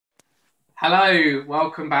Hello,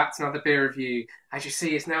 welcome back to another beer review. As you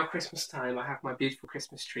see, it's now Christmas time. I have my beautiful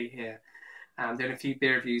Christmas tree here. I'm doing a few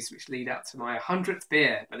beer reviews which lead up to my 100th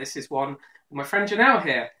beer. But this is one with my friend Janelle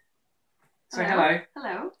here. Say hello.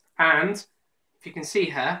 Hello. And if you can see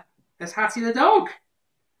her, there's Hattie the dog,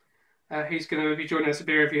 who's going to be joining us a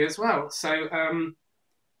beer review as well. So,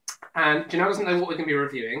 and Janelle doesn't know what we're going to be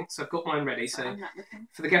reviewing, so I've got mine ready. So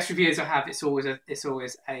for the guest reviews I have, it's always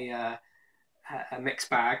a mixed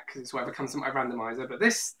bag because it's whatever comes to my randomizer. But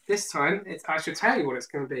this time, I should tell you what it's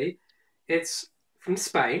going to be. It's from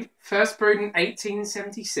Spain, first brewed in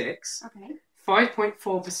 1876. Okay.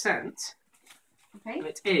 5.4%. Okay. And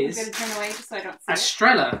it is. I'm going to turn away just so I don't see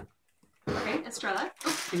Estrella. Okay, Estrella.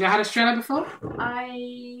 Have you had Estrella before? Yeah,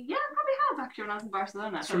 I probably have actually when I was in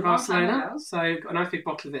Barcelona. It's from Barcelona, so I've got a nice big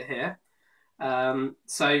bottle of it here.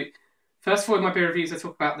 So first of all, in my beer reviews, I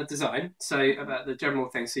talk about the design, so about the general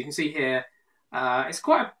thing. So you can see here, it's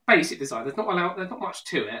quite a basic design. There's not much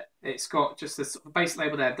to it. It's got just this sort of base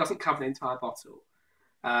label there. It doesn't cover the entire bottle.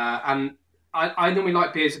 And I normally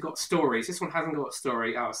like beers that got stories. This one hasn't got a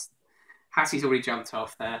story. Oh, Hattie's already jumped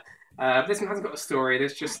off there. This one hasn't got a story.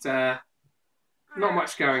 There's just not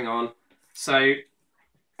much going on. So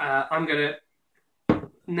I'm going to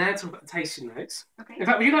now talk about the tasting notes. Okay. In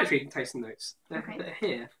fact, would you like to read the tasting notes? They're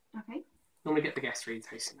here. Okay. Normally get the guests to read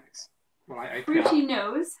tasting notes. Fruity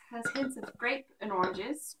nose has hints of grape and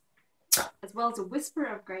oranges, as well as a whisper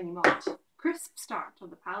of grainy malt. Crisp start on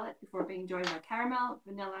the palate before being joined by caramel,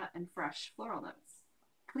 vanilla, and fresh floral notes.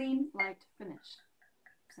 Clean, light finish.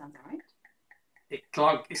 Sounds alright.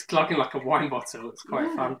 It's glugging like a wine bottle. It's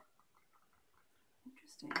quite fun.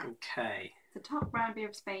 Interesting. Okay. It's the top brand beer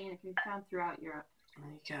of Spain. It can be found throughout Europe.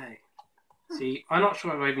 There you go. See, I'm not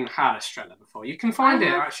sure I've even had Estrella before. You can find it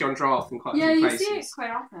actually on draft in quite a few places. Yeah, you see it quite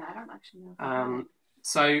often. I don't actually know.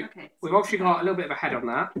 So we've obviously got a little bit of a head on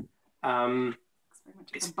that.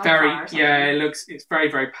 It's very, it's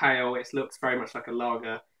very, very pale. It looks very much like a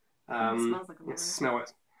lager. It smells like a lager.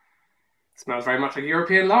 It smells very much like a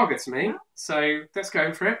European lager to me. Yeah. So let's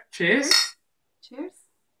go for it. Cheers. Cheers.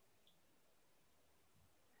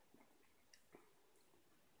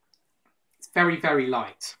 It's very, very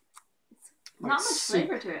light. Not much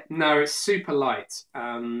flavour to it. No, it's super light.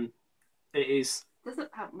 It is. Doesn't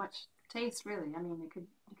have much taste, really. I mean, you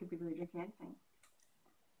could be really drinking anything.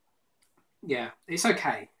 Yeah, it's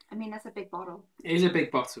okay. I mean, that's a big bottle. It is a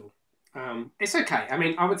big bottle. It's okay. I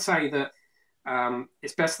mean, I would say that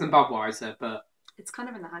it's better than Budweiser, but it's kind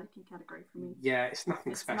of in the Heineken category for me. Yeah, it's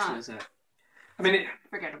nothing special, is it? I mean,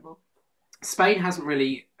 forgettable. Spain haven't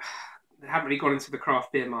really gone into the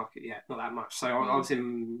craft beer market yet, not that much. So I was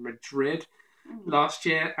in Madrid last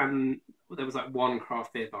year, and there was like one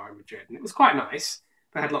craft beer bar in Madrid, and it was quite nice.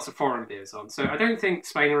 They had lots of foreign beers on, so I don't think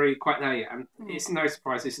Spain are really quite there yet. And it's no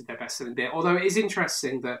surprise this is their best-selling beer. Although it is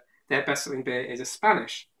interesting that their best-selling beer is a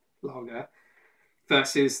Spanish lager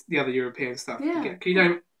versus the other European stuff. Yeah.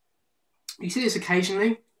 You see this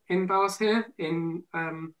occasionally in bars here, in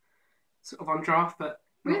sort of on draft, but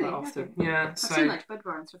not that often. Okay. Yeah, I've seen like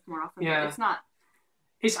Budvar and stuff more often. Yeah, but it's not.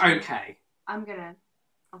 It's okay.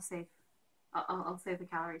 I'll save the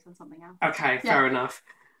calories on something else. Okay, fair enough.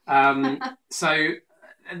 So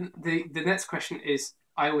the next question is,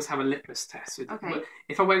 I always have a litmus test. Okay.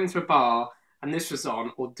 If I went into a bar and this was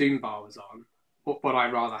on, or Doom Bar was on, what would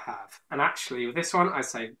I rather have? And actually, with this one, I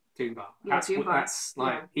say Doom Bar. Yeah, Doom Bar. That's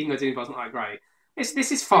like, even though Doom Bar's not that great,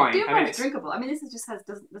 this is fine. Doom Bar is drinkable. I mean, this just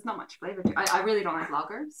there's not much flavour to it. I really don't like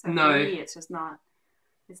lager, so for me, it's just not.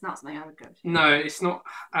 It's not something I would go to. No, it's not.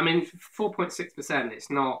 I mean, 4.6%. It's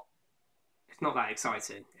not that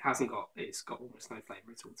exciting. It's got almost no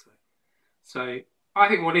flavour at all to it. So I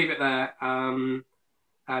think we'll leave it there.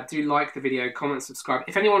 Do like the video, comment, subscribe.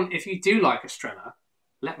 If you do like Estrella,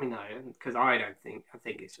 let me know, because I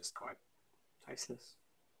think it's just quite tasteless.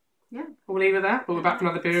 Yeah. We'll leave it there, but we're back for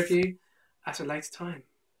another beer review at a later time.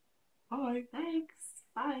 Bye. Thanks.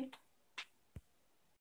 Bye.